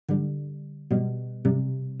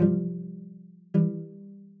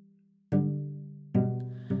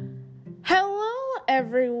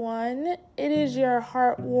everyone. It is your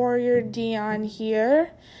heart warrior Dion here.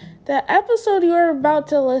 The episode you are about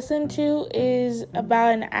to listen to is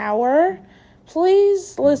about an hour.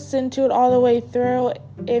 Please listen to it all the way through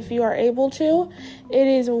if you are able to. It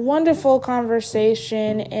is a wonderful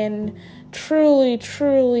conversation and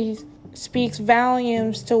truly speaks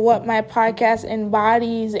volumes to what my podcast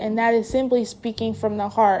embodies, and that is simply speaking from the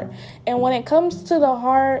heart. And when it comes to the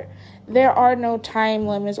heart, there are no time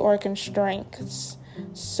limits or constraints.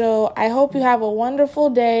 So I hope you have a wonderful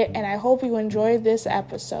day, and I hope you enjoy this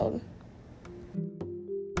episode.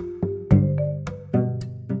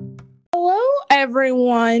 Hello,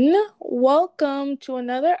 everyone. Welcome to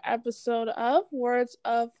another episode of Words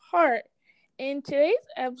of Heart. In today's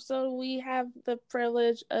episode, we have the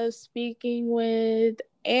privilege of speaking with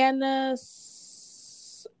Anna.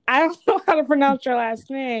 I don't know how to pronounce your last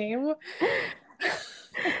name.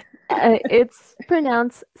 It's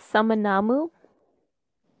pronounced Samanamu.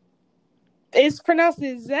 It's pronounced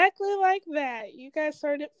exactly like that. You guys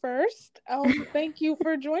heard it first. Thank you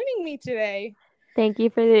for joining me today. Thank you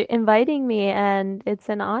for inviting me, and it's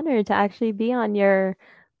an honor to actually be on your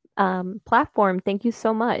platform. Thank you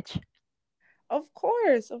so much. Of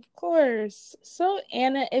course. So,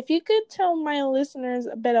 Anna, if you could tell my listeners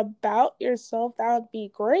a bit about yourself, that would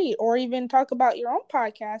be great. Or even talk about your own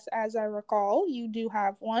podcast. As I recall, you do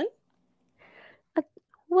have one.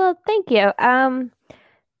 Well, thank you.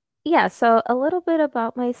 Yeah, so a little bit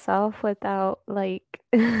about myself without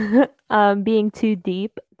being too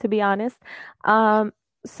deep, to be honest.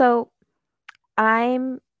 So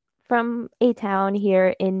I'm from a town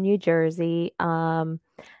here in New Jersey.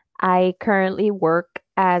 I currently work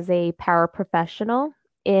as a paraprofessional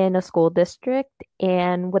in a school district.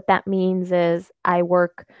 And what that means is I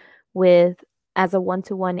work with as a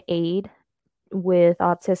one-to-one aide with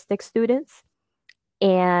autistic students.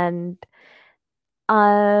 And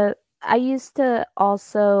I used to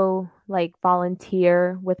also like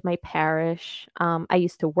volunteer with my parish. I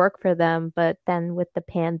used to work for them, but then with the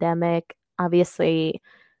pandemic, obviously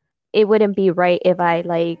it wouldn't be right if I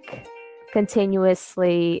like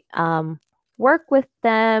continuously work with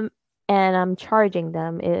them and I'm charging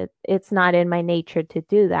them. It's not in my nature to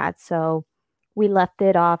do that. So we left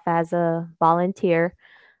it off as a volunteer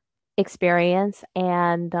experience.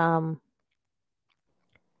 And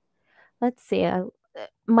let's see,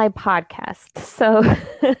 my podcast. So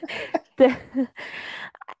the,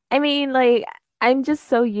 I mean, like, I'm just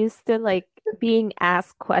so used to like being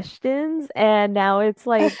asked questions, and now it's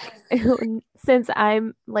like, since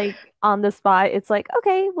I'm like on the spot, it's like,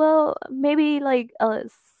 okay, well, maybe like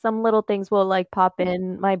some little things will like pop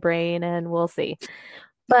in my brain, and we'll see.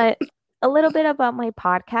 But a little bit about my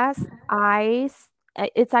podcast,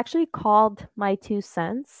 it's actually called My Two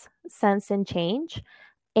Cents, Sense and Change,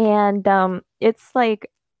 and it's like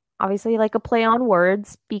obviously like a play on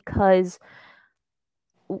words because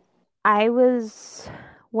I was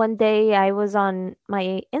one day I was on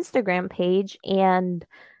my Instagram page and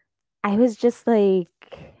I was just like,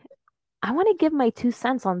 I want to give my 2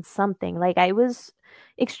 cents on something. Like I was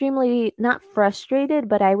extremely not frustrated,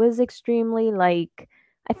 but I was extremely like,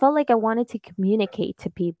 I felt like I wanted to communicate to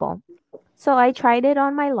people. So I tried it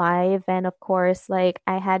on my live, and of course, like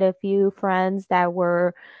I had a few friends that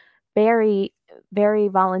were very, very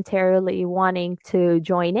voluntarily wanting to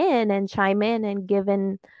join in and chime in and give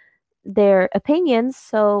in their opinions.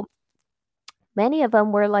 So many of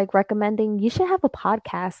them were like recommending you should have a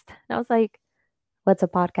podcast. And I was like, what's a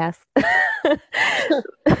podcast?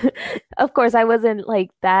 Of course, I wasn't like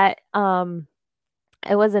that. I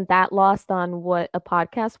wasn't that lost on what a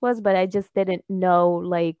podcast was, but I just didn't know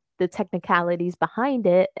like the technicalities behind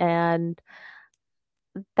it. And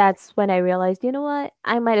that's when I realized, you know what?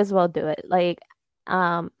 I might as well do it. Like,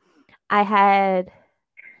 um, I had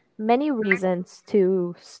many reasons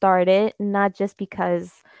to start it, not just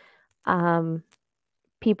because um,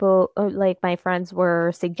 people like my friends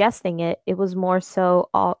were suggesting it. It was more so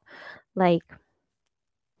all like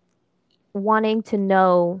wanting to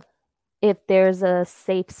know if there's a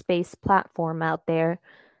safe space platform out there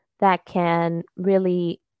that can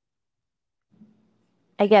really,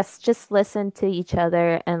 I guess, just listen to each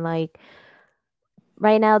other. And like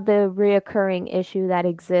right now, the reoccurring issue that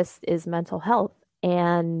exists is mental health.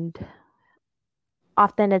 And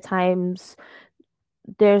often at times,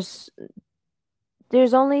 there's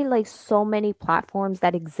there's only like so many platforms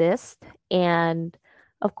that exist. And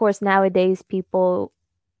of course, nowadays people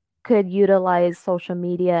could utilize social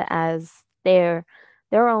media as their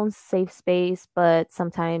own safe space, but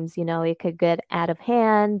sometimes, it could get out of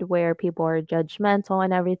hand where people are judgmental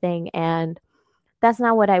and everything. And that's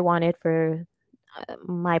not what I wanted for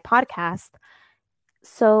my podcast.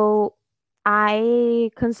 So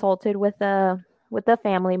I consulted with a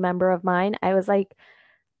family member of mine. I was like,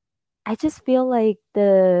 I just feel like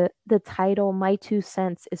the title My Two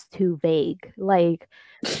Cents is too vague. Like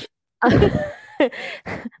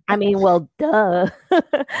I mean, well, duh.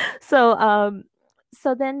 So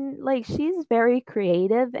so then like she's very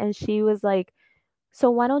creative and she was like, so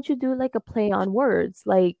why don't you do like a play on words?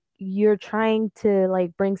 Like you're trying to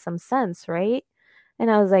like bring some sense, right? And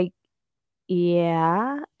I was like,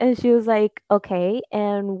 yeah. And she was like, okay,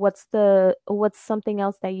 and what's something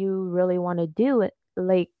else that you really want to do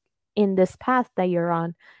like in this path that you're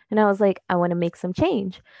on? And I was like, I want to make some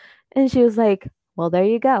change. And she was like, well, there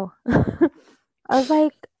you go. I was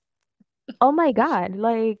like, oh my God,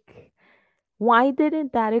 like why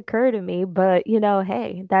didn't that occur to me? But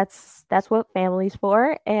hey, that's what family's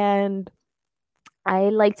for. And I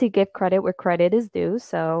like to give credit where credit is due.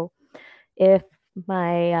 So if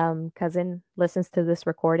my cousin listens to this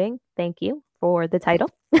recording, thank you for the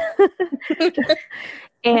title.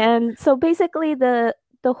 And so basically the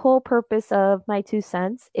whole purpose of my two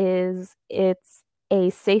cents is it's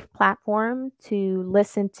a safe platform to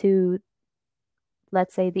listen to,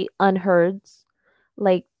 let's say, the unheards,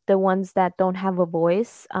 like the ones that don't have a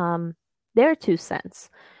voice, their two cents,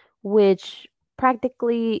 which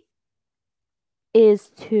practically is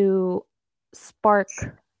to spark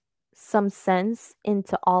some sense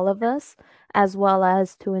into all of us, as well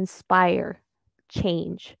as to inspire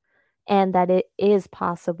change, and that it is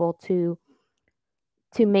possible to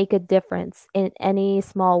make a difference in any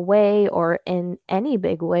small way or in any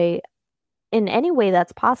big way, in any way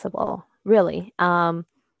that's possible, really.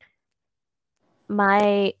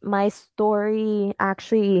 My story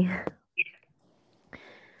actually,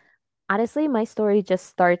 honestly, my story just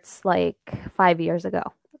starts like 5 years ago.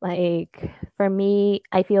 Like for me,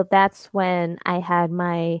 I feel that's when I had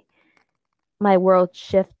my world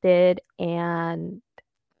shifted and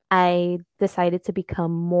I decided to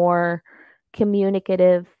become more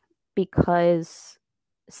communicative because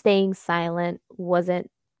staying silent was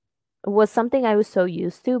something I was so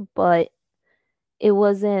used to, but it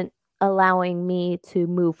wasn't allowing me to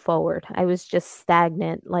move forward. I was just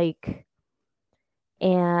stagnant, like,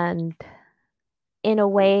 and in a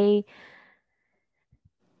way,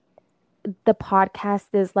 the podcast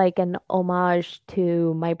is like an homage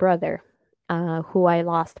to my brother, who I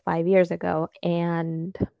lost 5 years ago.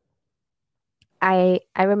 And I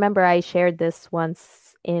remember I shared this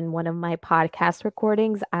once in one of my podcast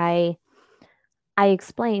recordings. I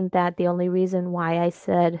explained that the only reason why I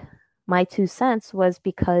said my two cents was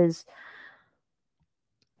because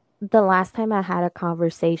the last time I had a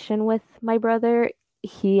conversation with my brother,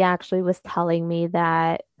 he actually was telling me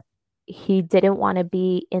that he didn't want to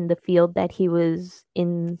be in the field that he was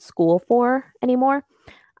in school for anymore.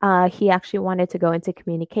 He actually wanted to go into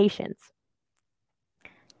communications.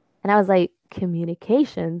 And I was like,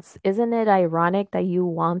 communications? Isn't it ironic that you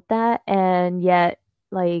want that? And yet,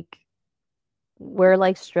 like, we're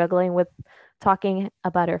like struggling with talking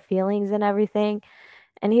about our feelings and everything.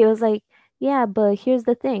 And he was like, yeah, but here's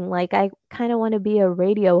the thing. Like, I kind of want to be a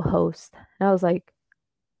radio host. And I was like,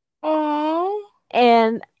 Oh,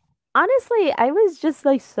 and honestly, I was just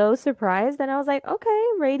like so surprised. And I was like, okay,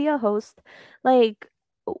 radio host. Like,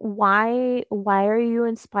 why are you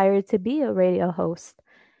inspired to be a radio host?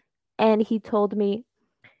 And he told me,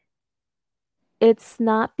 it's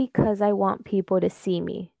not because I want people to see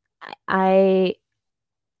me. I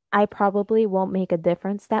I probably won't make a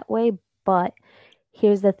difference that way, but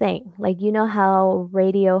here's the thing. Like you know how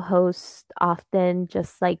radio hosts often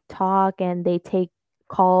just like talk and they take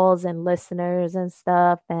calls and listeners and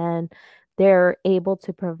stuff and they're able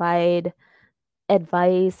to provide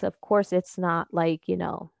advice. Of course, it's not like,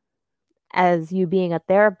 as you being a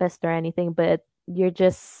therapist or anything, but you're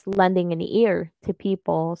just lending an ear to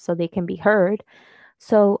people so they can be heard.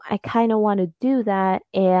 So I kind of want to do that.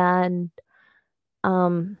 And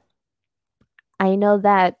um, I know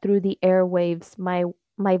that through the airwaves,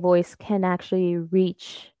 my voice can actually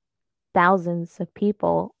reach thousands of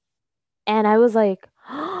people. And I was like,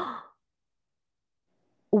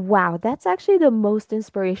 wow, that's actually the most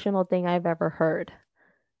inspirational thing I've ever heard.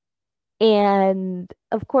 And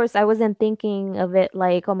of course, I wasn't thinking of it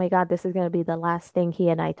like, oh my God, this is going to be the last thing he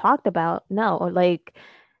and I talked about. No, like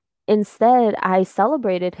instead, I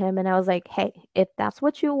celebrated him and I was like, hey, if that's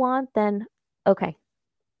what you want, then okay,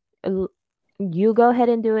 l- you go ahead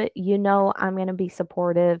and do it. You know, I'm going to be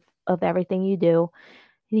supportive of everything you do.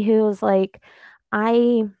 And he was like,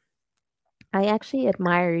 I I actually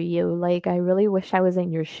admire you. Like, I really wish I was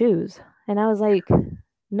in your shoes. And I was like,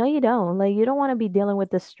 no, you don't. Like, you don't want to be dealing with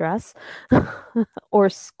the stress or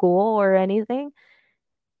school or anything.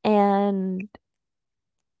 And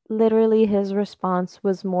literally his response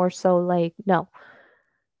was more so like, no,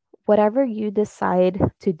 whatever you decide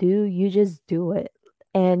to do, you just do it.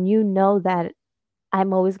 And you know that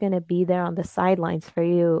I'm always going to be there on the sidelines for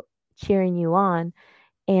you, cheering you on.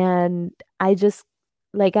 And I just,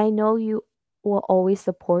 like, I know you will always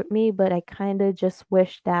support me, but I kind of just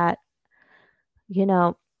wish that, you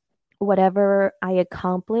know, whatever I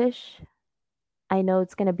accomplish, I know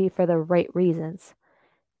it's going to be for the right reasons.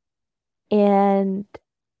 And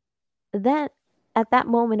then at that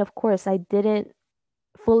moment, of course, I didn't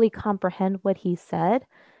fully comprehend what he said.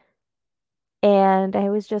 And I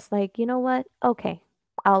was just like, you know what? Okay,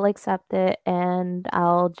 I'll accept it and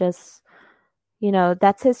I'll just,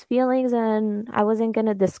 that's his feelings and I wasn't going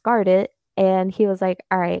to discard it. And he was like,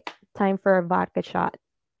 all right, time for a vodka shot.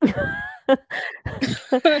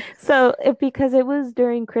 So, because it was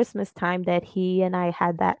during Christmas time that he and I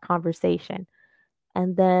had that conversation.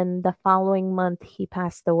 And then the following month, he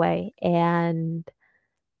passed away. And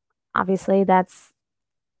obviously,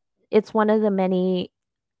 it's one of the many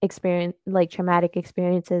like traumatic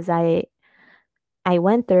experiences I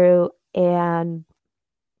went through. And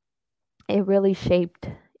it really shaped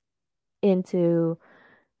into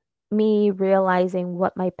me realizing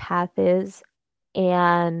what my path is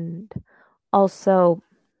and also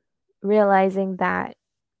realizing that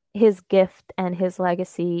his gift and his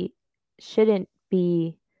legacy shouldn't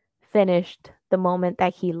be finished the moment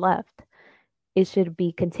that he left. It should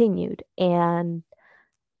be continued. And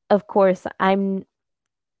of course, I'm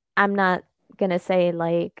not gonna say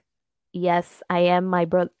like, yes, I am my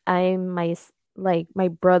brother. I'm like my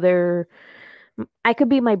brother. I could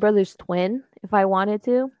be my brother's twin if I wanted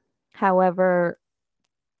to. However,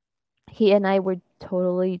 he and I were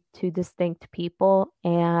totally two distinct people,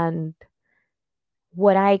 and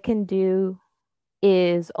what I can do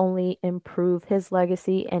is only improve his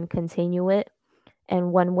legacy and continue it.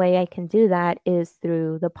 And one way I can do that is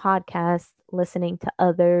through the podcast, listening to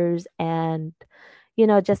others, and,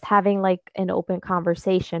 just having like an open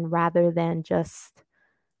conversation rather than just,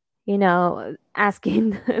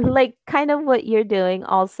 asking like kind of what you're doing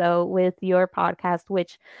also with your podcast,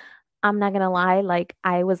 which I'm not gonna lie, like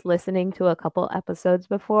I was listening to a couple episodes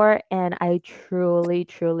before and I truly,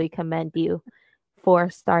 truly commend you for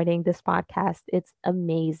starting this podcast. It's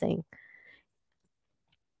amazing.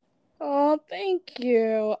 Oh, thank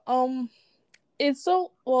you. It's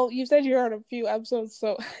so well, you said you heard a few episodes,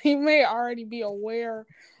 so you may already be aware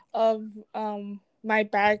of my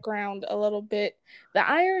background a little bit. The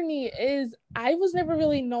irony is I was never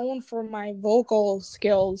really known for my vocal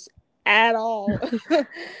skills at all.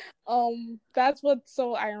 That's what's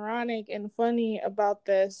so ironic and funny about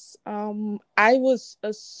this. I was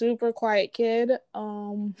a super quiet kid.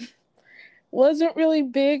 Wasn't really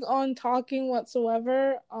big on talking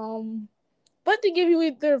whatsoever. But to give you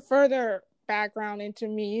either further background into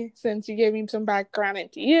me, since you gave me some background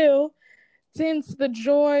into you, since the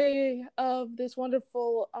joy of this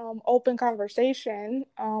wonderful open conversation,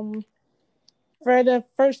 for the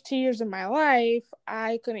first 2 years of my life,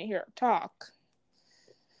 I couldn't hear her talk.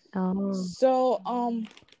 Oh. So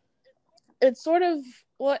it's sort of,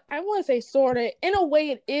 well, I want to say sort of, in a way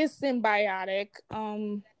it is symbiotic,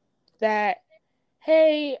 that,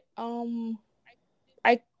 hey,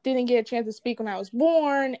 I didn't get a chance to speak when I was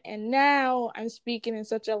born, and now I'm speaking in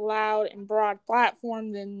such a loud and broad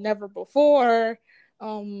platform than never before.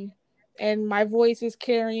 Um, and my voice is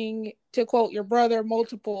carrying, to quote your brother,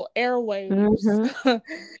 multiple airwaves, Mm-hmm.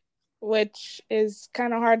 which is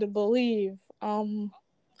kind of hard to believe.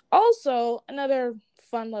 Also, another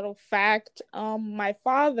fun little fact, my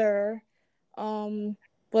father um,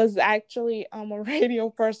 was actually a radio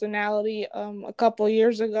personality a couple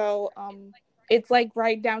years ago. It's like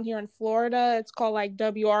right down here in Florida. It's called like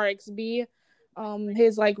WRXB.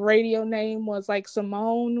 His like radio name was like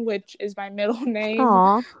Simone, which is my middle name.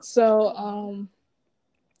 Aw. So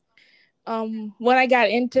when I got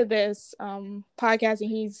into this podcasting,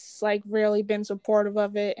 he's like really been supportive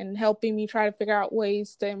of it and helping me try to figure out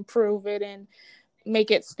ways to improve it and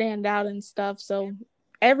make it stand out and stuff. So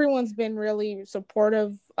everyone's been really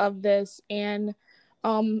supportive of this. And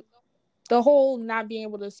um the whole not being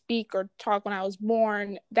able to speak or talk when I was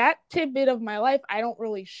born, that tidbit of my life I don't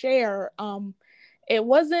really share. It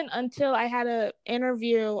wasn't until I had an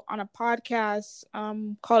interview on a podcast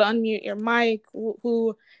called Unmute Your Mic,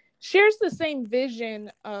 who shares the same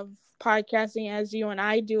vision of podcasting as you and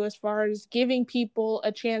I do, as far as giving people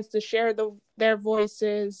a chance to share their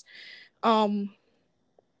voices, um,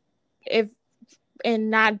 if and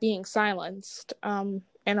not being silenced,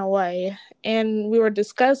 in a way. And we were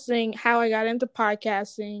discussing how I got into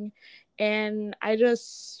podcasting And I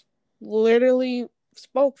just literally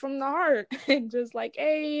spoke from the heart and just like,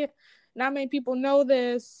 hey, not many people know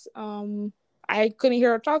this. I couldn't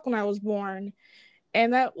hear her talk when I was born.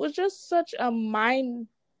 And that was just such a mind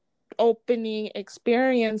opening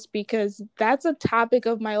experience because that's a topic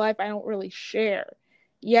of my life I don't really share.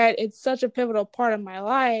 Yet it's such a pivotal part of my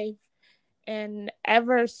life. And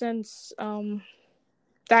ever since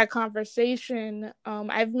that conversation,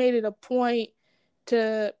 I've made it a point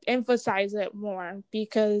to emphasize it more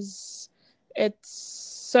because it's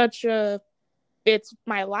such a it's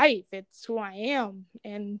my life, it's who I am,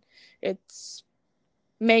 and it's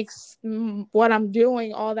makes what I'm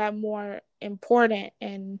doing all that more important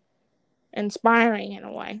and inspiring in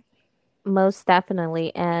a way. Most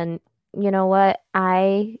definitely. And you know what?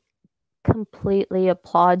 I completely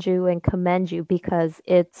applaud you and commend you because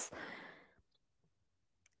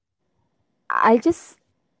I just,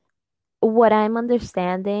 what I'm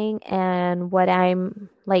understanding and what I'm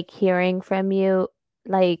like hearing from you,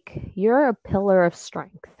 like you're a pillar of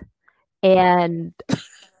strength. And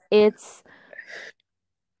it's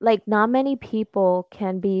like not many people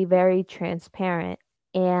can be very transparent.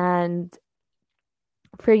 And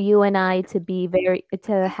for you and I to be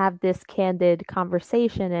to have this candid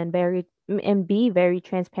conversation and be very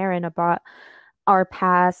transparent about our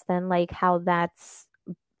past and like how that's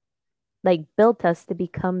like built us to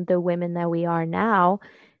become the women that we are now,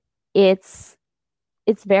 it's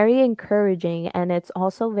it's very encouraging and it's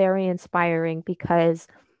also very inspiring because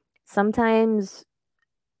sometimes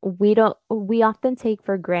we often take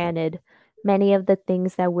for granted many of the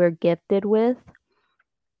things that we're gifted with,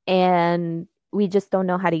 and we just don't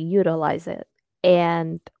know how to utilize it.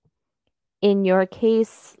 And in your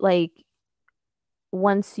case, like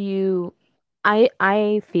once you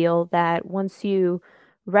I feel that once you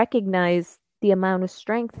recognize the amount of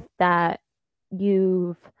strength that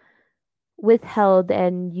you've withheld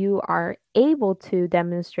and you are able to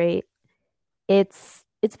demonstrate, it's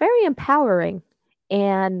very empowering.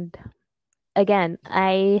 And again,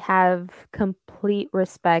 I have complete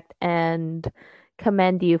respect and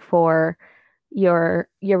commend you for your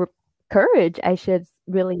courage, I should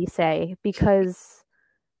really say, because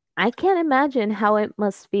I can't imagine how it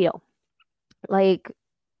must feel. Like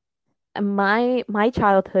my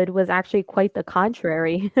childhood was actually quite the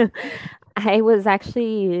contrary. I was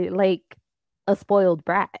actually like a spoiled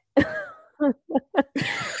brat.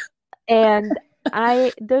 And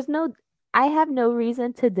I there's no I have no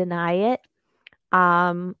reason to deny it.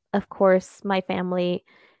 Of course, my family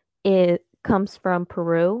it comes from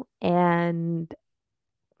Peru, and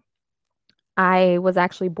I was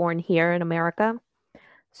actually born here in America.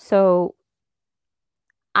 So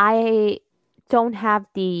I don't have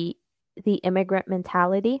the immigrant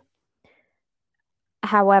mentality.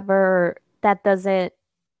 However, that doesn't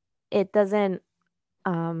it doesn't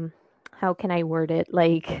um how can I word it?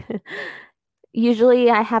 Like usually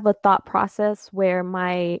I have a thought process where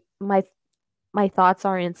my thoughts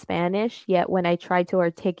are in Spanish, yet when I try to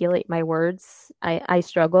articulate my words, I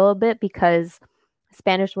struggle a bit because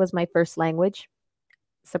Spanish was my first language,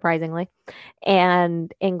 surprisingly,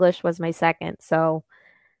 and English was my second. So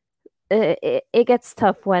it gets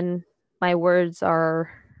tough when my words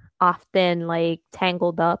are often like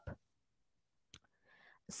tangled up.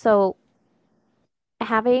 So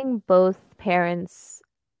having both parents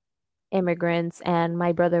immigrants and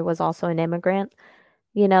my brother was also an immigrant,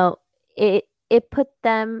 you know, it put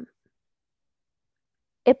them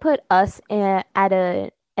it put us at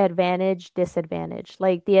a advantage disadvantage.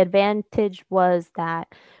 Like the advantage was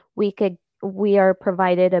that we are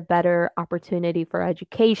provided a better opportunity for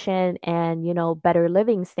education and better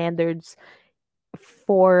living standards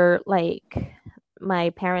for like my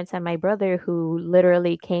parents and my brother who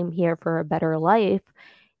literally came here for a better life.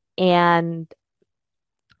 And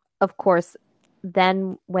of course,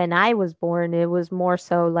 then when I was born, it was more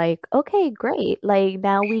so like, okay, great. Like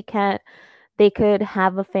now they could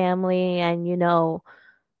have a family and,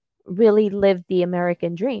 really live the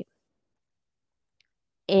American dream.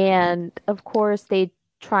 And of course, they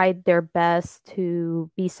tried their best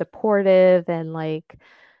to be supportive and like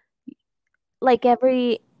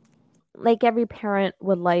every like every parent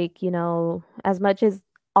would like, as much as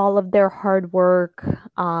all of their hard work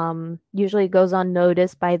usually goes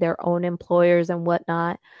unnoticed by their own employers and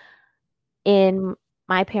whatnot. In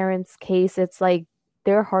my parents' case, it's like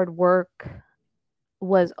their hard work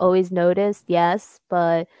was always noticed, yes,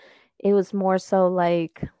 but it was more so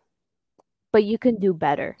like, but you can do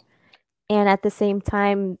better. And at the same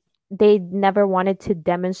time, they never wanted to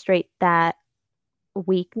demonstrate that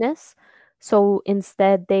weakness. So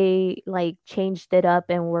instead, they like changed it up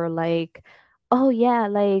and were like, oh yeah,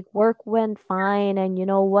 like work went fine, and you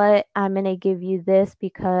know what? I'm gonna give you this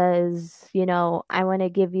because, I want to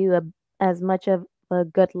give you as much of a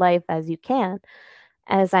good life as you can,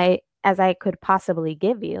 as I could possibly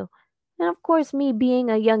give you. And of course, me being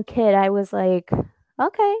a young kid, I was like,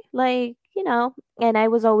 okay, like, and I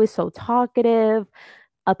was always so talkative.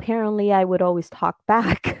 Apparently, I would always talk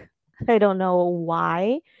back. I don't know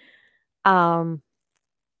why. Um,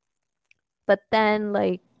 but then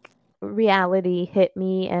like reality hit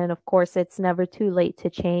me, and of course, it's never too late to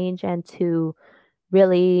change and to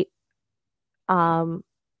really um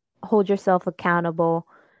hold yourself accountable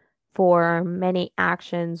for many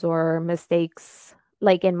actions or mistakes.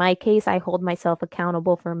 Like in my case, I hold myself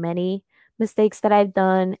accountable for many mistakes that I've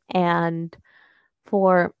done and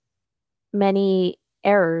for many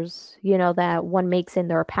errors, that one makes in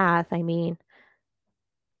their path. I mean,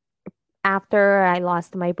 after I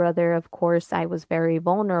lost my brother, of course, I was very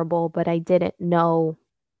vulnerable, but I didn't know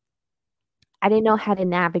how to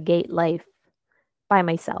navigate life by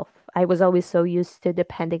myself. I was always so used to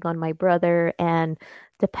depending on my brother and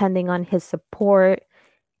depending on his support,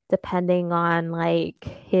 depending on like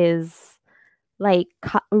his like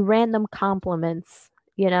random compliments,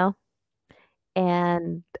 you know?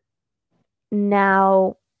 And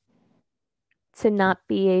now to not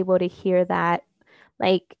be able to hear that,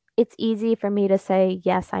 like it's easy for me to say,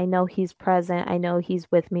 yes, I know he's present. I know he's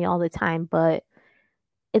with me all the time, but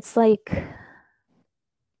it's like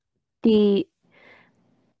the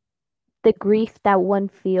the grief that one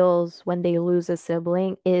feels when they lose a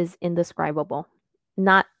sibling is indescribable.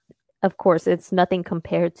 Not, of course, it's nothing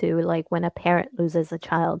compared to like when a parent loses a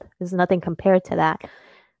child. There's nothing compared to that.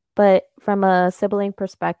 But from a sibling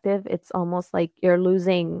perspective, it's almost like you're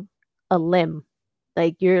losing a limb.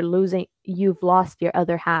 Like you've lost your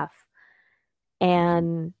other half.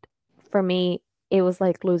 And for me, it was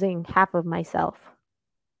like losing half of myself.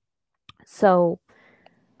 So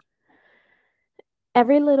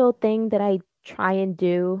every little thing that I try and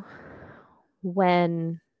do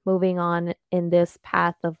when moving on in this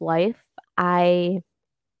path of life, I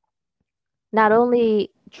not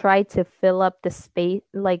only try to fill up the space,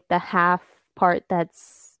 like the half part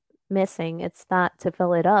that's missing, it's not to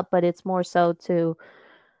fill it up, but it's more so to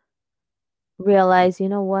realize, you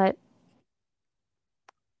know what,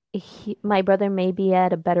 my brother may be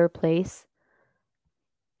at a better place,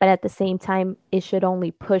 but at the same time, it should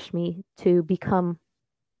only push me to become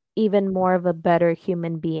even more of a better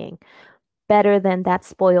human being, better than that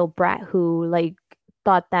spoiled brat who like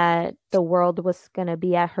thought that the world was gonna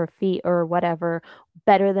be at her feet or whatever,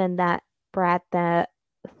 better than that brat that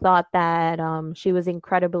thought that she was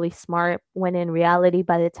incredibly smart when in reality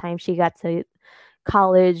by the time she got to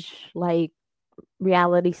college, like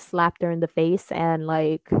reality slapped her in the face and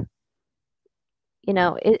like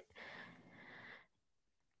it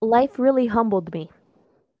life really humbled me.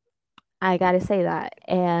 I gotta say that.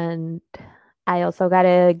 And I also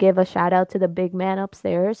gotta give a shout out to the big man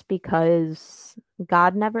upstairs because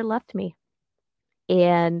God never left me.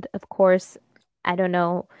 And of course, I don't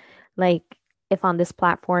know, like if on this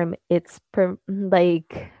platform it's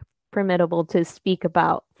like permittable to speak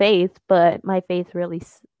about faith, but my faith really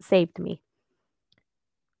saved me.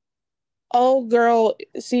 Oh, girl,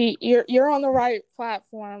 see, you're on the right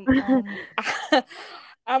platform.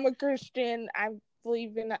 I'm a Christian. I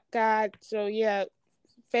believe in God. So yeah,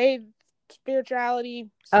 faith, spirituality,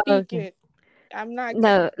 speak Okay. it. I'm not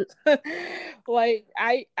No. like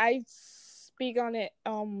I speak on it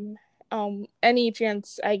any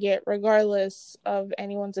chance I get, regardless of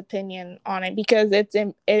anyone's opinion on it, because it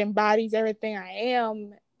embodies everything I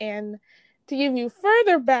am. And to give you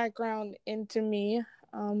further background into me,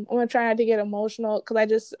 I'm gonna try not to get emotional because I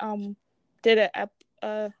just did a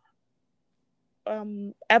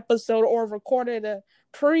episode, or recorded a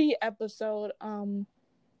pre-episode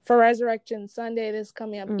for Resurrection Sunday. This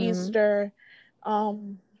coming up Mm, Easter.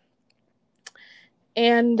 Um,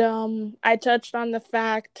 and I touched on the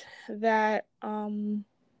fact that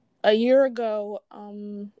a year ago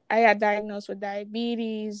I had diagnosed with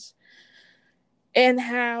diabetes, and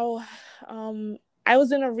how I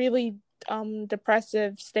was in a really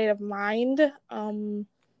depressive state of mind.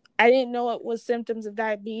 I didn't know it was symptoms of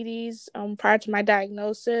diabetes prior to my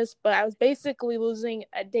diagnosis, but I was basically losing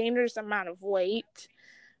a dangerous amount of weight.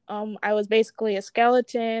 I was basically a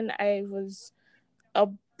skeleton. I was a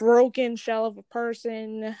broken shell of a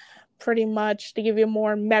person, pretty much, to give you a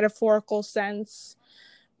more metaphorical sense.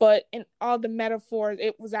 But in all the metaphors,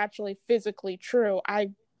 it was actually physically true.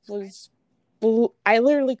 Was, I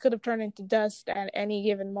literally could have turned into dust at any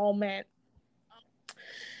given moment.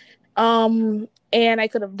 And I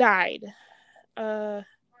could have died. Uh,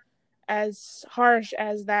 as harsh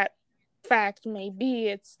as that fact may be,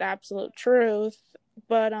 it's the absolute truth.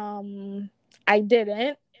 But I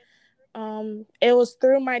didn't. It was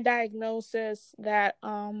through my diagnosis that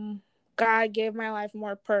God gave my life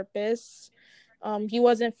more purpose. He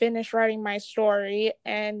wasn't finished writing my story,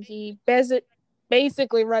 and he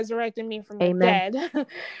basically resurrected me from the Amen. dead.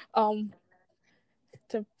 um,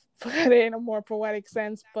 to put it in a more poetic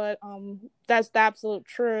sense, but that's the absolute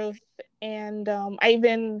truth. And I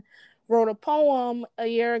even wrote a poem a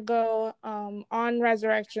year ago on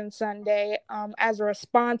Resurrection Sunday as a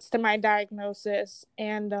response to my diagnosis,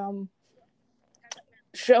 and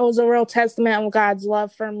shows a real testament of God's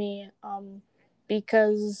love for me,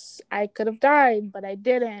 because I could have died, but I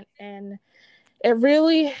didn't. And it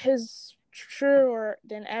really is truer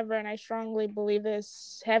than ever, and I strongly believe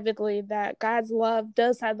this heavily, that God's love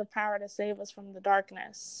does have the power to save us from the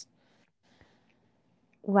darkness.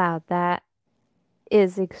 Wow, that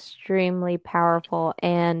is extremely powerful.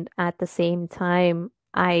 And at the same time,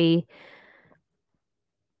 I'm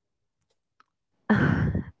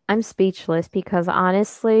speechless because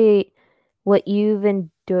honestly, what you've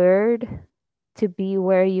endured to be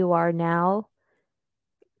where you are now,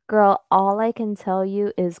 girl, all I can tell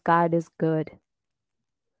you is God is good.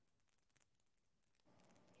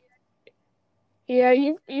 Yeah,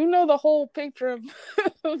 you know the whole picture of,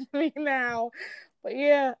 of me now, but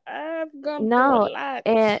yeah, I've gone through a No, lot,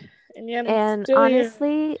 and and yet I'm and still here.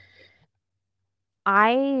 honestly,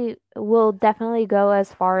 I will definitely go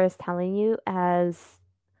as far as telling you as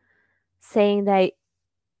saying that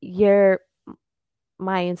you're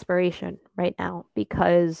my inspiration right now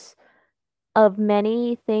because of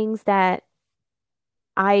many things that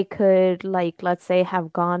I could, like, let's say,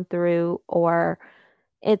 have gone through, or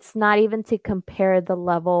it's not even to compare the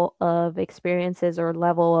level of experiences or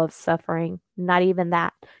level of suffering, not even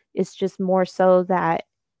that. It's just more so that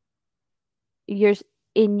you're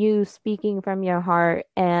in you speaking from your heart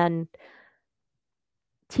and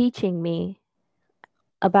teaching me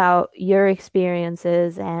about your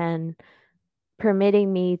experiences and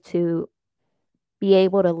permitting me to be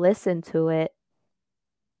able to listen to it.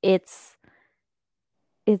 It's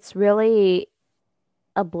it's really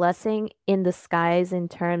a blessing in disguise in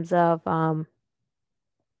terms of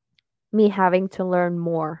me having to learn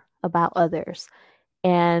more about others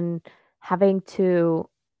and having to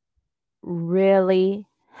really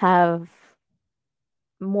have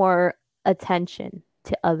more attention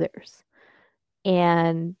to others.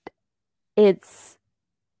 And it's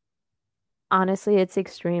honestly, it's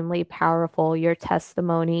extremely powerful, your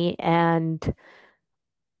testimony. And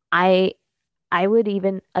I, I would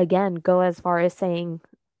even again go as far as saying,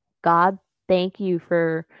 God, thank you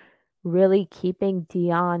for really keeping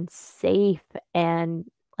Dion safe and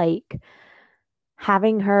like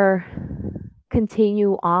having her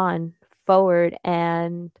continue on forward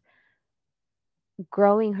and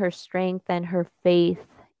growing her strength and her faith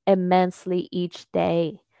immensely each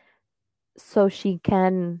day so she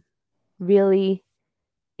can really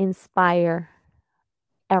inspire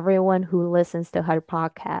everyone who listens to her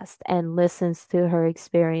podcast and listens to her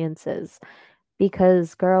experiences.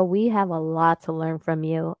 Because, girl, we have a lot to learn from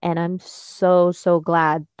you. And I'm so, so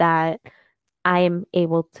glad that I am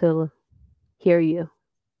able to hear you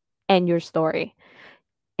and your story.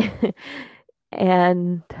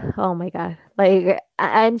 And oh my God, like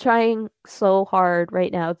I'm trying so hard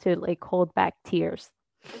right now to like hold back tears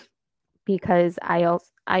because I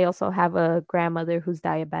also have a grandmother who's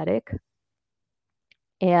diabetic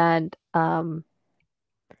and I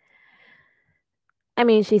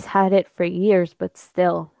mean she's had it for years, but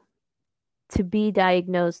still to be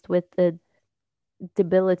diagnosed with the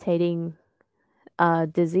debilitating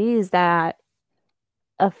disease that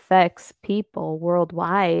affects people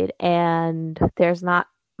worldwide and there's not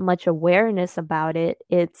much awareness about it.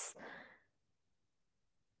 It's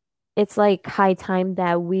like high time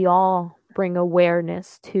that we all bring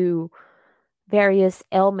awareness to various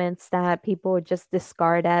ailments that people would just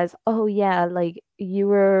discard as, oh yeah, like you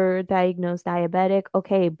were diagnosed diabetic,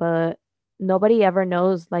 okay, but nobody ever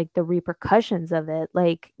knows like the repercussions of it,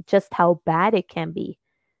 like just how bad it can be.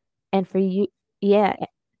 And for you, yeah,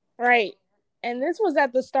 Right. And this was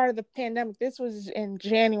at the start of the pandemic. This was in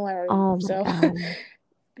January. oh my So God.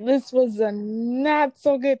 this was a not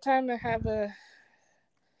so good time to have a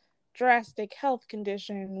drastic health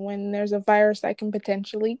condition when there's a virus that can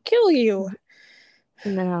potentially kill you.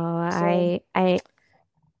 No, So,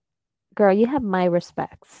 girl, you have my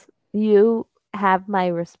respects. You have my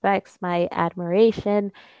respects, my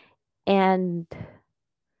admiration, and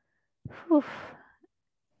whew,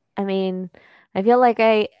 I mean, I feel like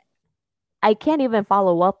I can't even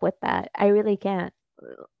follow up with that. I really can't.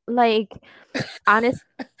 Like, honest.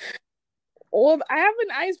 Well, I have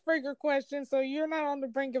an icebreaker question, so you're not on the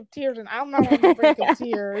brink of tears, and I'm not on the brink of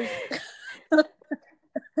tears.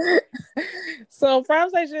 So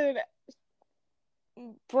perhaps I should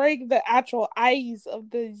break the actual ice of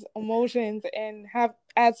these emotions and have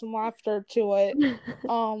add some laughter to it.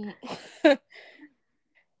 Um,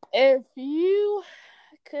 if you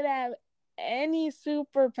could have any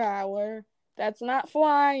superpower that's not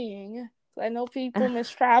flying, 'cause I know people miss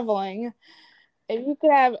traveling. If you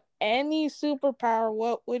could have any superpower,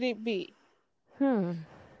 what would it be? Hmm.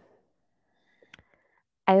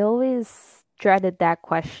 I always dreaded that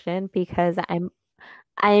question because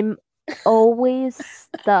I'm always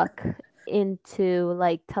stuck into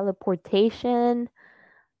like teleportation,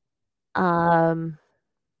 um,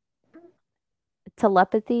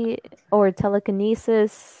 telepathy or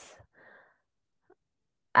telekinesis.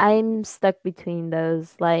 I'm stuck between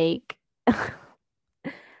those. Like,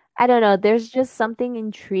 I don't know. There's just something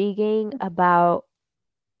intriguing about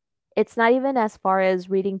it's not even as far as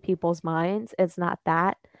reading people's minds. It's not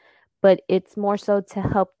that, but it's more so to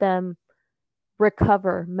help them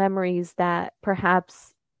recover memories that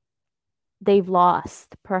perhaps they've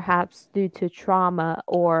lost, perhaps due to trauma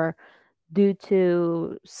or due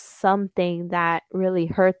to something that really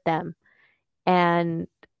hurt them. And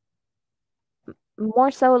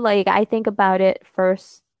more so, like, I think about it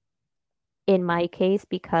first in my case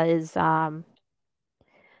because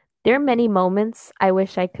there are many moments I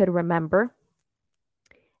wish I could remember.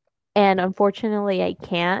 And unfortunately, I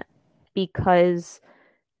can't because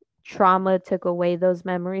trauma took away those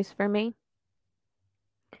memories for me.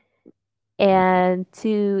 And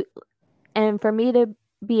to and for me to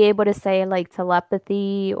be able to say like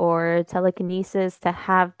telepathy or telekinesis to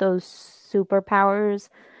have those superpowers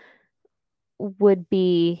would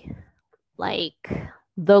be like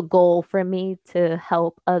the goal for me to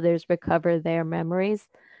help others recover their memories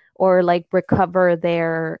or like recover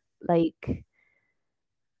their like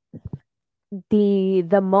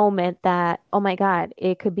the moment that oh my god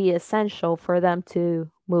it could be essential for them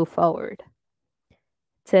to move forward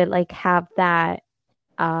to like have that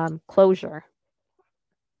closure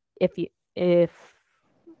if you if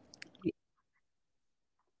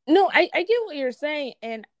No, I get what you're saying,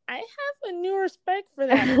 and I have a new respect for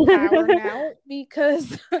that power now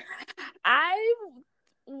because I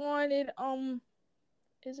wanted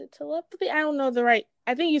is it telepathy? I don't know the right.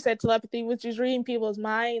 I think you said telepathy, which is reading people's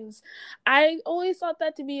minds. I always thought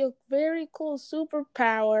that to be a very cool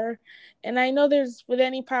superpower, and I know there's with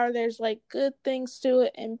any power, there's like good things to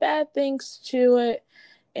it and bad things to it,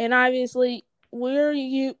 and obviously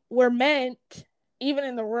we're meant, even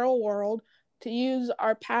in the real world, to use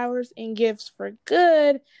our powers and gifts for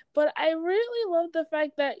good. But I really love the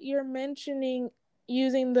fact that you're mentioning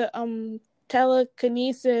using the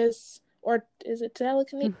telekinesis, or is it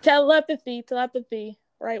telepathy,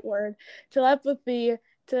 right word, telepathy,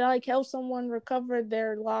 to like help someone recover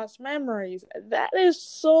their lost memories. That is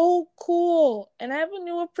so cool, and I have a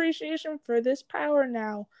new appreciation for this power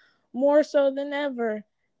now, more so than ever.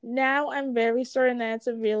 Now I'm very certain that it's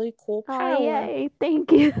a really cool oh power. yay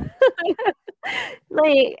thank you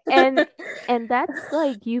like and that's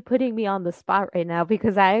like you putting me on the spot right now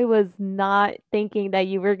because I was not thinking that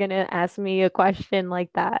you were gonna ask me a question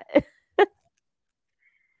like that.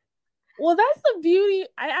 Well, that's the beauty.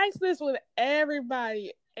 I ask this with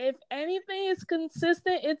everybody. If anything is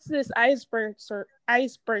consistent, it's this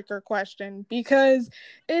icebreaker question, because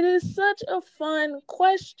it is such a fun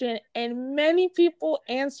question and many people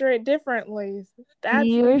answer it differently. That's the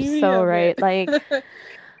You're beauty so of it. right.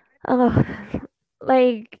 Oh,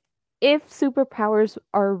 like if superpowers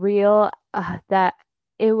are real, that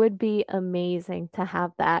it would be amazing to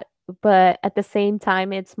have that. But at the same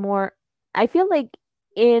time, it's more, I feel like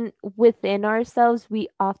in within ourselves, we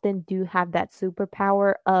often do have that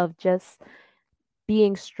superpower of just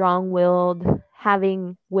being strong-willed,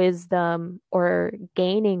 having wisdom or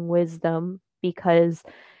gaining wisdom because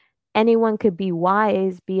anyone could be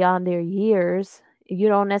wise beyond their years. You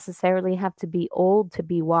don't necessarily have to be old to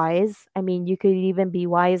be wise. I mean, you could even be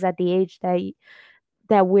wise at the age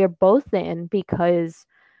that we're both in because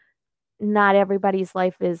not everybody's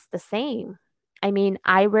life is the same. I mean,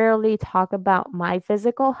 I rarely talk about my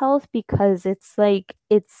physical health because it's like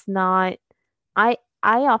it's not I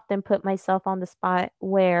often put myself on the spot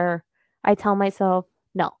where I tell myself,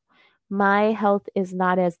 no, my health is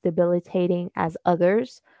not as debilitating as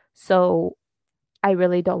others. So I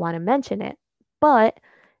really don't want to mention it. But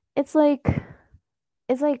it's like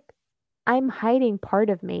it's like I'm hiding part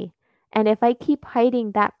of me. And if I keep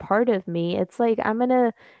hiding that part of me, it's like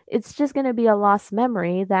it's just gonna be a lost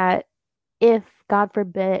memory that if God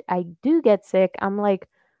forbid I do get sick, I'm like,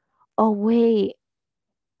 oh, wait,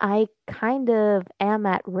 I kind of am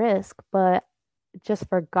at risk, but just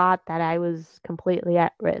forgot that I was completely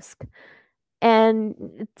at risk.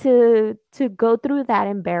 And to go through that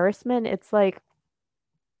embarrassment, it's like,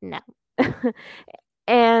 no.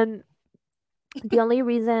 And the only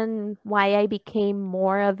reason why I became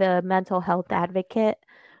more of a mental health advocate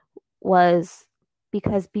was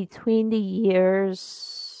because between the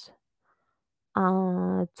years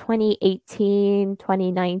 2018,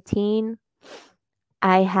 2019,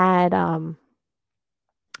 I had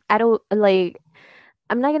I don't like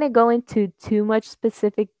I'm not going to go into too much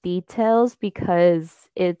specific details because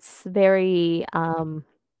it's very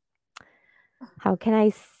how can I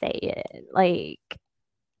say it? Like,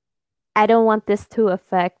 I don't want this to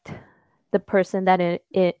affect the person that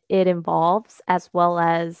it involves as well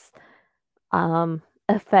as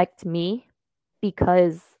affect me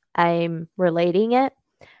because I'm relating it.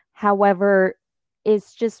 However,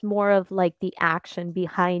 it's just more of like the action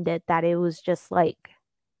behind it that it was just like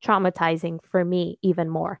traumatizing for me even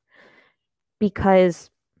more. Because,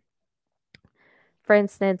 for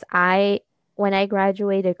instance, when I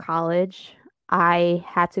graduated college, I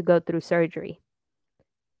had to go through surgery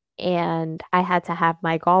and I had to have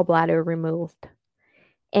my gallbladder removed.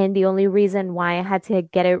 And the only reason why I had to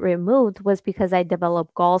get it removed was because I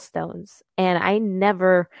developed gallstones. And I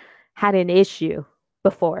never had an issue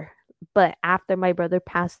before. But after my brother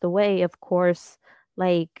passed away, of course,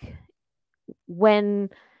 like when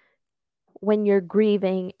you're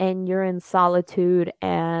grieving and you're in solitude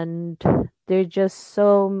and there's just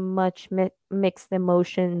so much mixed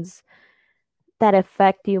emotions that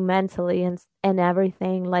affect you mentally and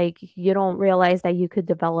everything, like you don't realize that you could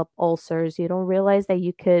develop ulcers, you don't realize that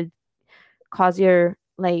you could cause your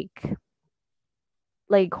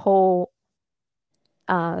whole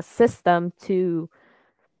system to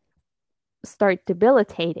start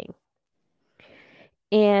debilitating.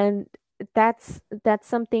 And that's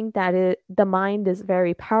something that the mind is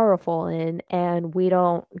very powerful in, and we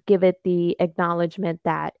don't give it the acknowledgement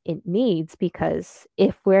that it needs, because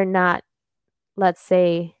if we're not, let's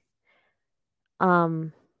say,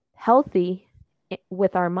 um healthy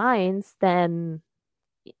with our minds, then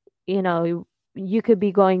you know you could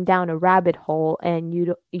be going down a rabbit hole and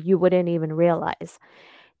you wouldn't even realize.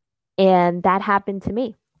 And that happened to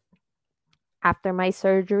me. After my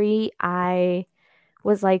surgery, I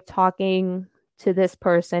was like talking to this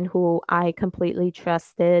person who I completely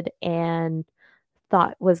trusted and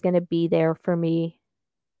thought was going to be there for me,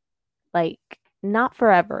 like not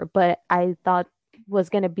forever, but I thought was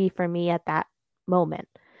going to be for me at that moment.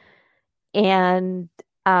 And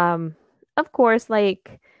um of course,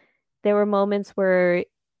 like there were moments where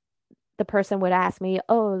the person would ask me,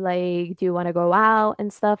 "Oh, like do you want to go out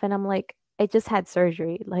and stuff?" And I'm like, "I just had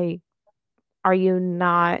surgery. Like, are you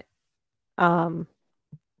not um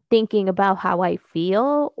thinking about how I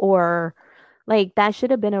feel?" Or like that should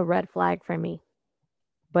have been a red flag for me,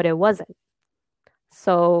 but it wasn't.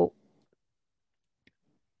 So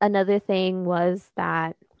another thing was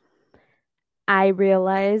that I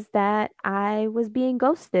realized that I was being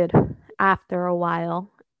ghosted after a while.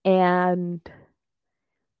 And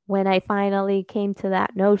when I finally came to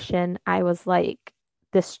that notion, I was like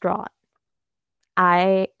distraught.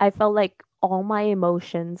 I felt like all my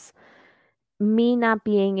emotions, me not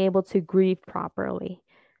being able to grieve properly,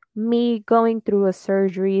 me going through a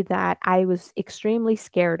surgery that I was extremely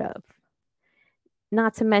scared of.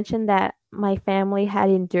 Not to mention that my family had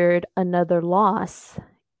endured another loss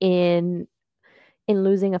in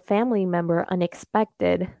losing a family member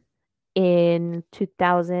unexpected in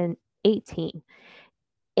 2018.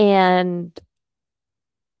 And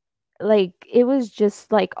like it was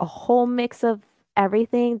just like a whole mix of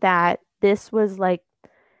everything, that this was like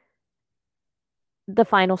the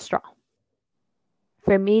final straw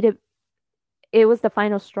for me to it was the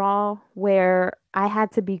final straw where I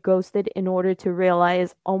had to be ghosted in order to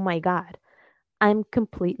realize, oh my God, I'm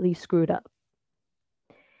completely screwed up.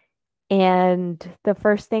 And the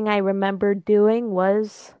first thing I remember doing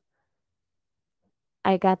was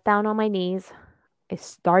I got down on my knees, I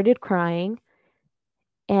started crying,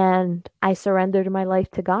 and I surrendered my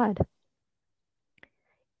life to God.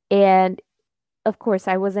 And of course,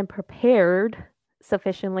 I wasn't prepared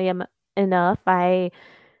sufficiently enough. I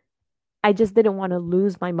just didn't want to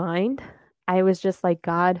lose my mind. I was just like,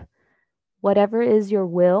 God, whatever is your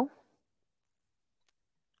will,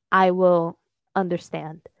 I will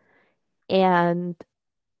understand. And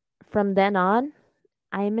from then on,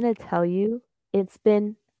 I am going to tell you, it's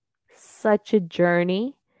been such a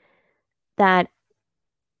journey that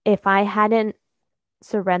if I hadn't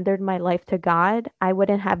surrendered my life to God, I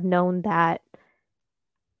wouldn't have known that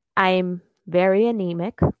I'm very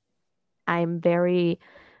anemic. I'm very,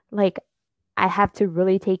 like, I have to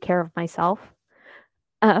really take care of myself,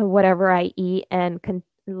 whatever I eat, and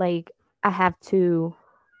I have to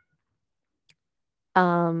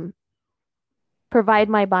um, provide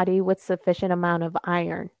my body with sufficient amount of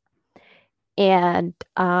iron. And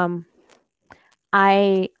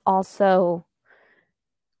I also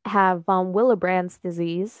have Willebrand's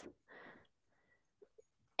disease.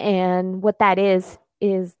 And what that is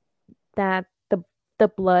that the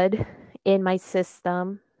blood in my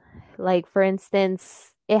system, like for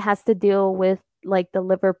instance, it has to deal with like the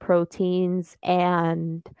liver proteins.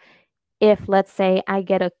 And if, let's say, I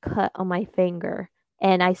get a cut on my finger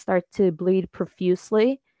and I start to bleed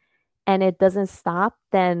profusely and it doesn't stop,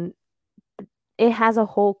 then it has a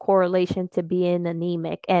whole correlation to being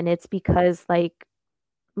anemic. And it's because like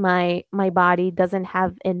my body doesn't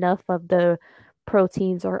have enough of the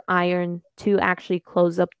proteins or iron to actually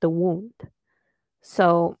close up the wound.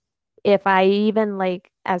 So if I even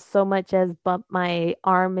like as so much as bump my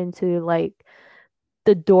arm into like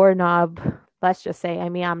the doorknob, let's just say, I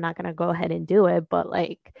mean, I'm not gonna go ahead and do it, but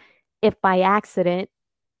like if by accident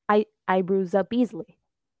I bruise up easily.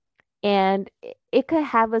 And it could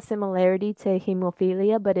have a similarity to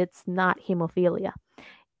hemophilia, but it's not hemophilia.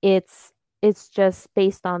 It's it's just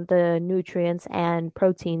based on the nutrients and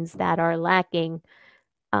proteins that are lacking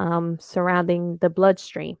surrounding the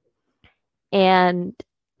bloodstream. And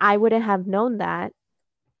I wouldn't have known that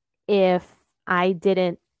if I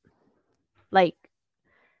didn't like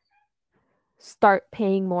start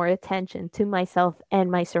paying more attention to myself and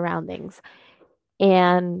my surroundings.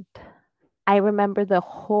 And I remember the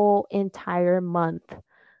whole entire month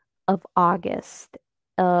of August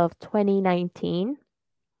of 2019.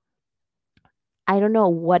 I don't know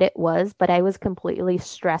what it was, but I was completely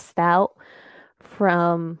stressed out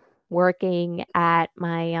from working at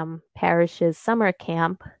my parish's summer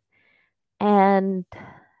camp. And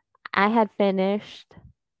I had finished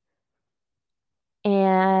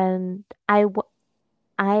and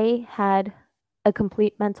I had a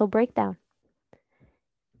complete mental breakdown.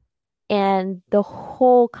 And the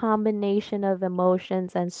whole combination of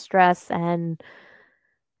emotions and stress and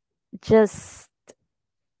just,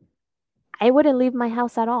 I wouldn't leave my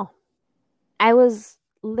house at all. I was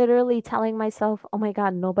literally telling myself, oh my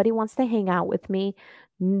God, nobody wants to hang out with me.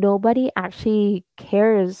 Nobody actually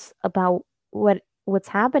cares about what's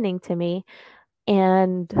happening to me.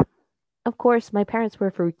 And of course, my parents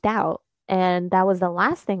were freaked out. And that was the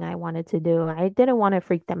last thing I wanted to do. I didn't want to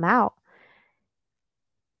freak them out.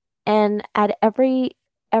 And at every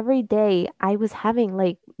day I was having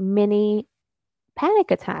like mini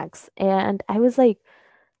panic attacks. And I was like,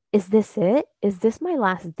 is this it? Is this my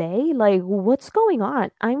last day? Like, what's going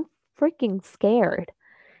on? I'm freaking scared.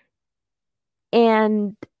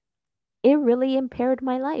 And it really impaired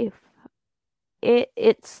my life.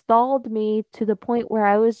 It stalled me to the point where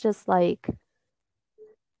I was just like,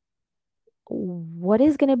 what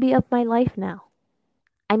is going to be of my life now?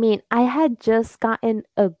 I mean, I had just gotten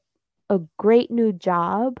a great new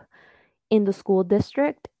job in the school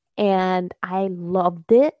district and I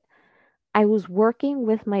loved it. I was working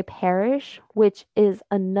with my parish, which is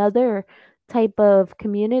another type of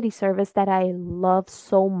community service that I love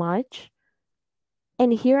so much.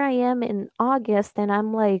 And here I am in August, and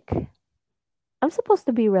I'm like, I'm supposed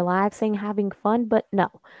to be relaxing, having fun, but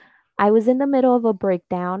no. I was in the middle of a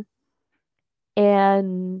breakdown,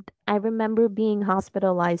 and I remember being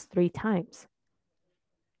hospitalized 3 times.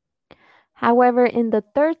 However, in the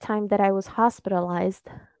third time that I was hospitalized,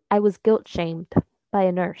 I was guilt shamed by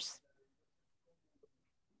a nurse.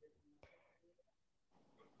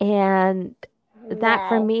 And that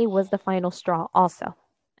for Wow. me was the final straw, also.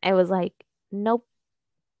 I was like, nope,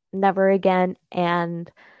 never again.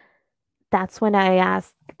 And that's when I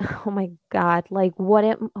asked, oh my God, like what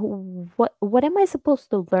am I supposed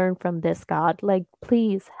to learn from this, God? Like,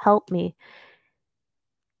 please help me.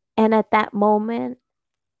 And at that moment,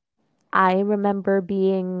 I remember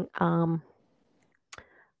being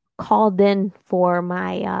called in for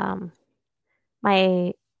my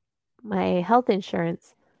my health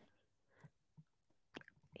insurance.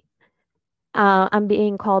 I'm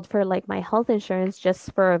being called for like my health insurance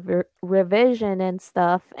just for a revision and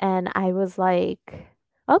stuff. And I was like,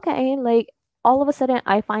 okay, like all of a sudden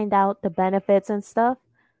I find out the benefits and stuff.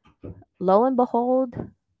 Lo and behold,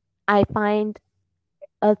 I find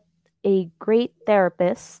a, a great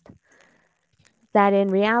therapist that in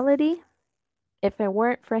reality, if it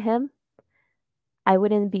weren't for him, I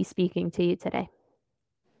wouldn't be speaking to you today.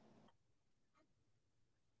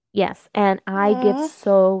 Yes, and I give Aw.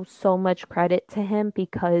 so, so much credit to him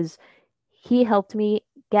because he helped me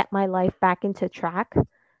get my life back into track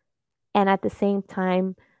and at the same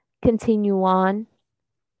time continue on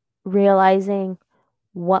realizing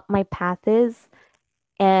what my path is.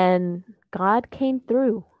 And God came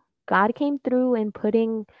through. God came through in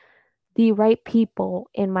putting the right people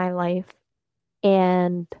in my life.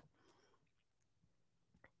 And,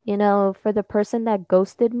 for the person that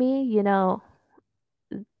ghosted me, now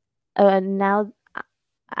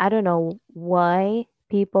I don't know why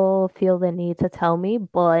people feel the need to tell me,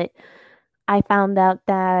 but I found out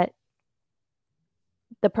that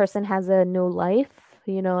the person has a new life,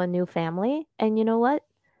 a new family. And you know what?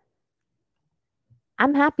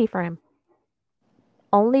 I'm happy for him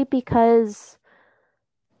only because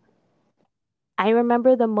I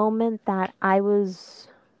remember the moment that I was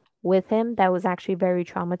with him that was actually very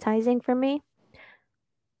traumatizing for me.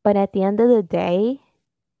 But at the end of the day,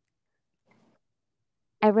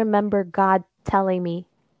 I remember God telling me,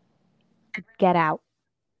 get out.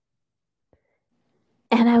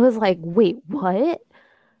 And I was like, wait, what?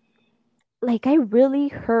 Like, I really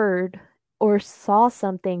heard or saw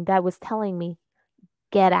something that was telling me,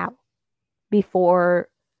 get out before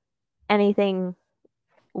anything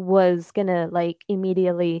was gonna like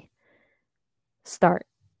immediately start.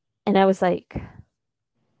 And I was like,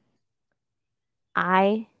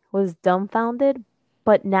 I was dumbfounded,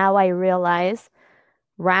 but now I realize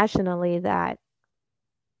rationally that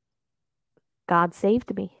God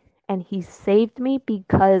saved me. And He saved me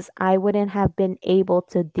because I wouldn't have been able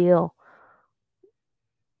to deal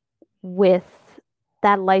with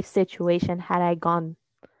that life situation had I gone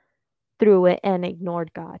through it and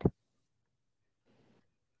ignored God.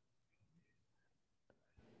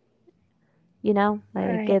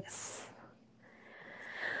 Like Right.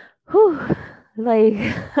 whew, like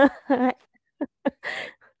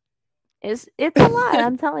it's a lot,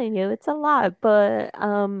 I'm telling you, it's a lot. But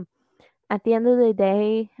at the end of the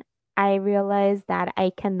day, I realized that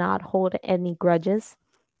I cannot hold any grudges,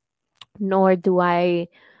 nor do I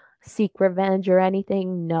seek revenge or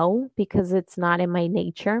anything. No, because it's not in my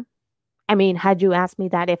nature. I mean, had you asked me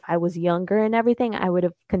that if I was younger and everything, I would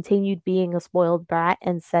have continued being a spoiled brat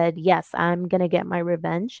and said, yes, I'm going to get my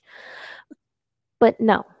revenge. But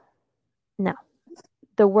no, no.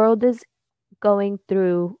 The world is going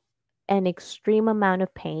through an extreme amount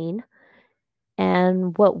of pain.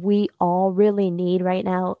 And what we all really need right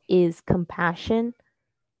now is compassion,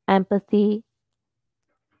 empathy,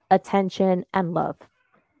 attention, and love.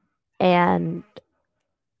 And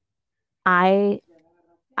I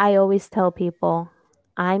I always tell people,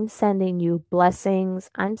 I'm sending you blessings,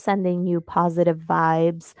 I'm sending you positive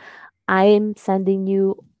vibes, I'm sending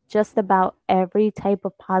you just about every type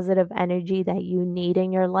of positive energy that you need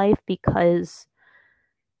in your life because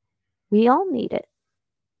we all need it.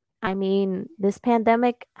 I mean, this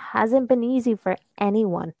pandemic hasn't been easy for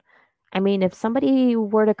anyone. I mean, if somebody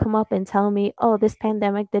were to come up and tell me, oh, this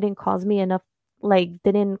pandemic didn't cause me enough, like,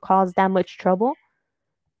 didn't cause that much trouble,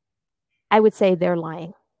 I would say they're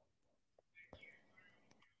lying.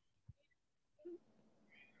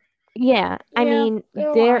 Yeah, I Yeah, mean,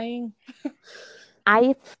 they're lying.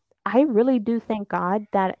 I, I really do thank God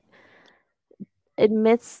that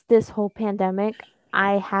amidst this whole pandemic,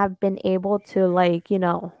 I have been able to, like,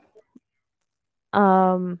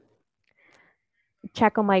 um,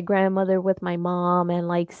 check on my grandmother with my mom and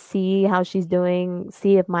like see how she's doing,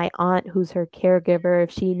 see if my aunt, who's her caregiver,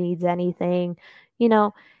 if she needs anything. You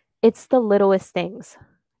know, it's the littlest things,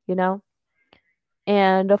 you know?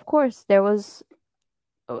 And of course, there was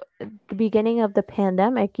the beginning of the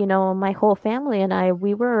pandemic, my whole family and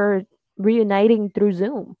we were reuniting through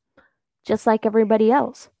Zoom, just like everybody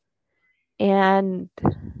else. And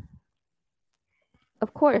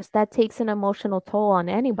of course, that takes an emotional toll on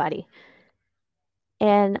anybody.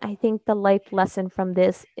 And I think the life lesson from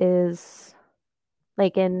this is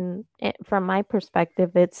like from my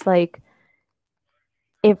perspective, it's like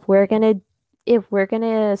if we're gonna if we're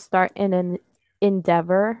gonna start in an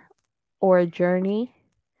endeavor or a journey,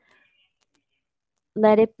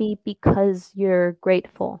 let it be because you're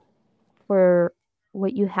grateful for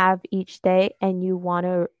what you have each day and you want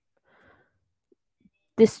to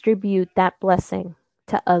distribute that blessing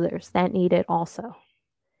to others that need it also.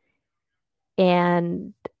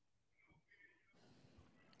 And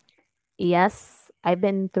yes, I've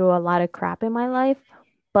been through a lot of crap in my life,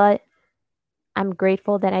 but I'm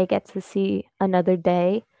grateful that I get to see another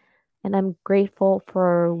day. And I'm grateful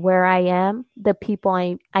for where I am, the people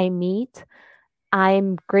I meet.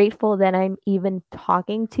 I'm grateful that I'm even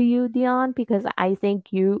talking to you, Dion, because I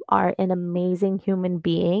think you are an amazing human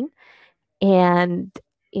being. And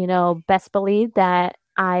best believe that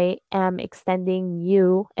I am extending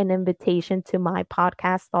you an invitation to my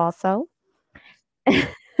podcast also.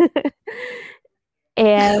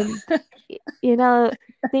 And, you know,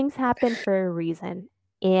 things happen for a reason.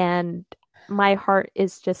 And my heart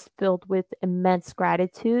is just filled with immense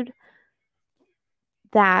gratitude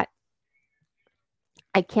that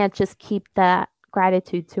I can't just keep that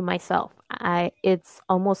gratitude to myself. It's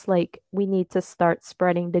almost like we need to start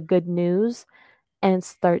spreading the good news and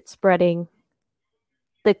start spreading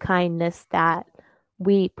the kindness that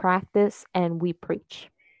we practice and we preach.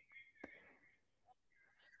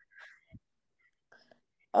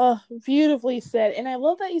 Oh, beautifully said. And I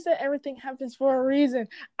love that you said everything happens for a reason.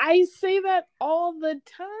 I say that all the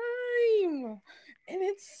time. And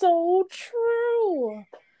it's so true.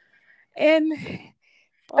 And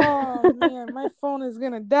oh man, my phone is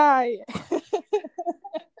gonna die.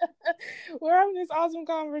 We're having this awesome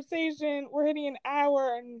conversation. We're hitting an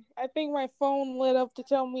hour, and I think my phone lit up to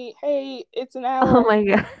tell me, "Hey, it's an Oh hour, my and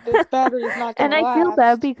God. this battery is not And gonna I feel bad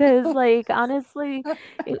last." because, like, honestly,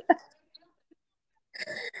 it,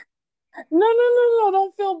 No,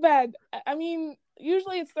 don't feel bad. I mean,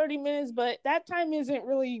 usually it's 30 minutes, but that time isn't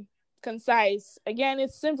really concise. Again,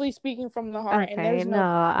 it's simply speaking from the heart, and okay, there's no, no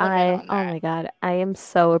limit on oh that. my God, I am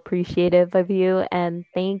so appreciative of you and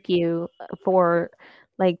thank you for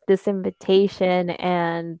like this invitation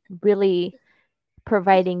and really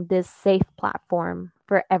providing this safe platform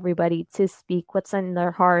for everybody to speak what's in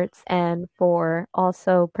their hearts and for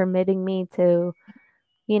also permitting me to,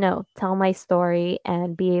 tell my story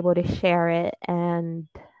and be able to share it and,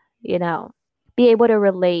 you know, be able to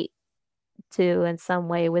relate to in some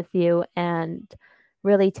way with you and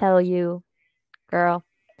really tell you, girl,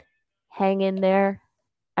 hang in there.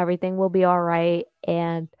 Everything will be all right.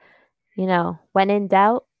 And, when in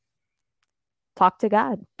doubt, talk to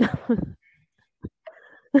God.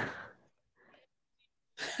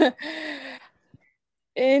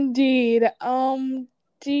 Indeed.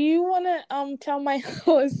 Do you want to tell my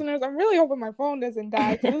listeners? I'm really hoping my phone doesn't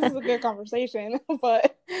die because this is a good conversation.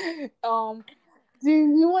 But um, do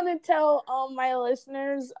you want to tell my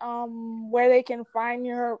listeners where they can find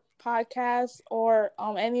your podcast or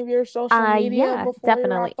any of your social media Yeah, before we wrap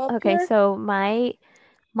definitely. up Okay, here? so my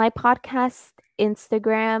podcast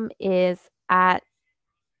Instagram is at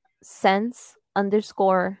sense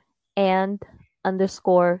underscore and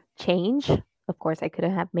underscore change. Of course, I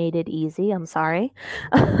couldn't have made it easy. I'm sorry.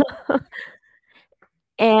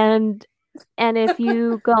 and and if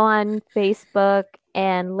you go on Facebook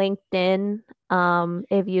and LinkedIn,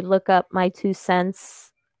 if you look up my 2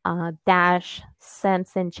 cents dash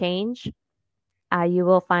sense and change, you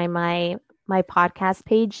will find my podcast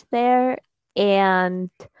page there. And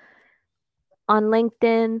on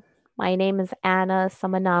LinkedIn, my name is Anna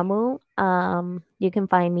Samanamu. You can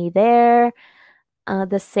find me there.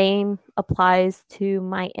 The same applies to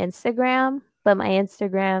my Instagram, but my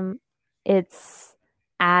Instagram, it's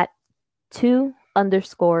at two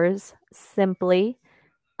underscores simply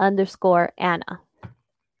underscore Anna.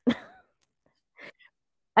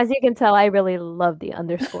 As you can tell, I really love the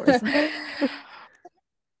underscores.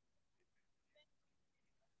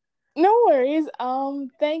 No worries.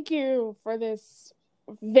 Thank you for this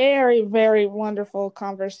very, very wonderful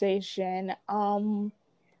conversation.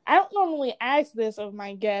 I don't normally ask this of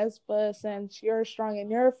my guests, but since you're strong in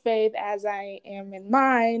your faith as I am in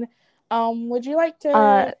mine, would you like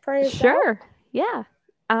uh, to pray us out? sure. Yeah.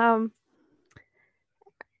 Um,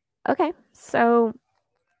 okay. So,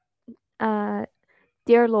 uh,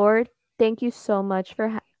 dear Lord, thank you so much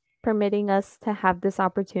for permitting us to have this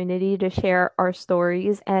opportunity to share our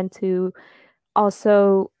stories and to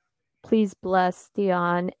also please bless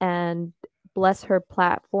Dion and bless her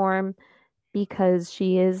platform because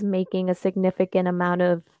she is making a significant amount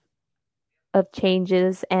of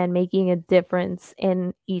changes and making a difference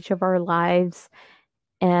in each of our lives.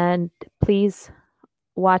 And please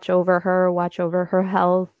watch over her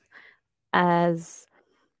health as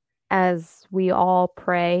as we all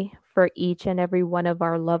pray for each and every one of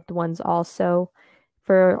our loved ones also.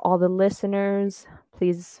 For all the listeners,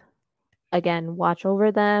 please again watch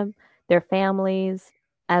over them, their families,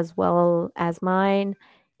 as well as mine.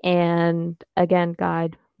 And again,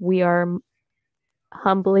 God, we are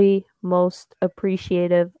humbly most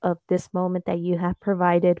appreciative of this moment that you have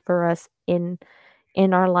provided for us in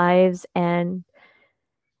our lives and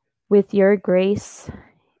with your grace,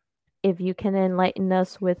 if you can enlighten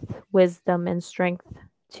us with wisdom and strength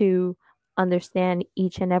to understand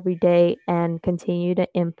each and every day and continue to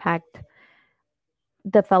impact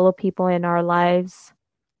the fellow people in our lives,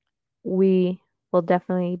 we will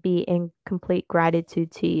definitely be in complete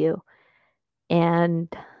gratitude to you. And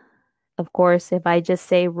of course, if I just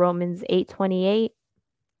say Romans 8:28,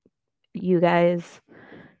 you guys,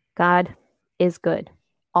 God is good.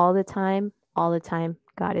 All the time,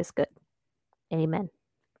 God is good. Amen.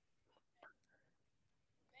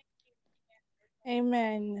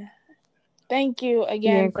 Amen. Thank you You're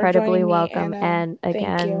again for incredibly joining me, welcome. Anna. And Thank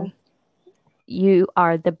again, you. you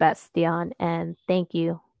are the best, Dion. And thank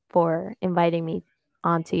you for inviting me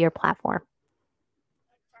onto your platform.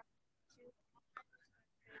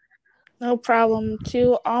 No problem.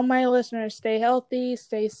 To all my listeners, stay healthy,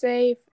 stay safe,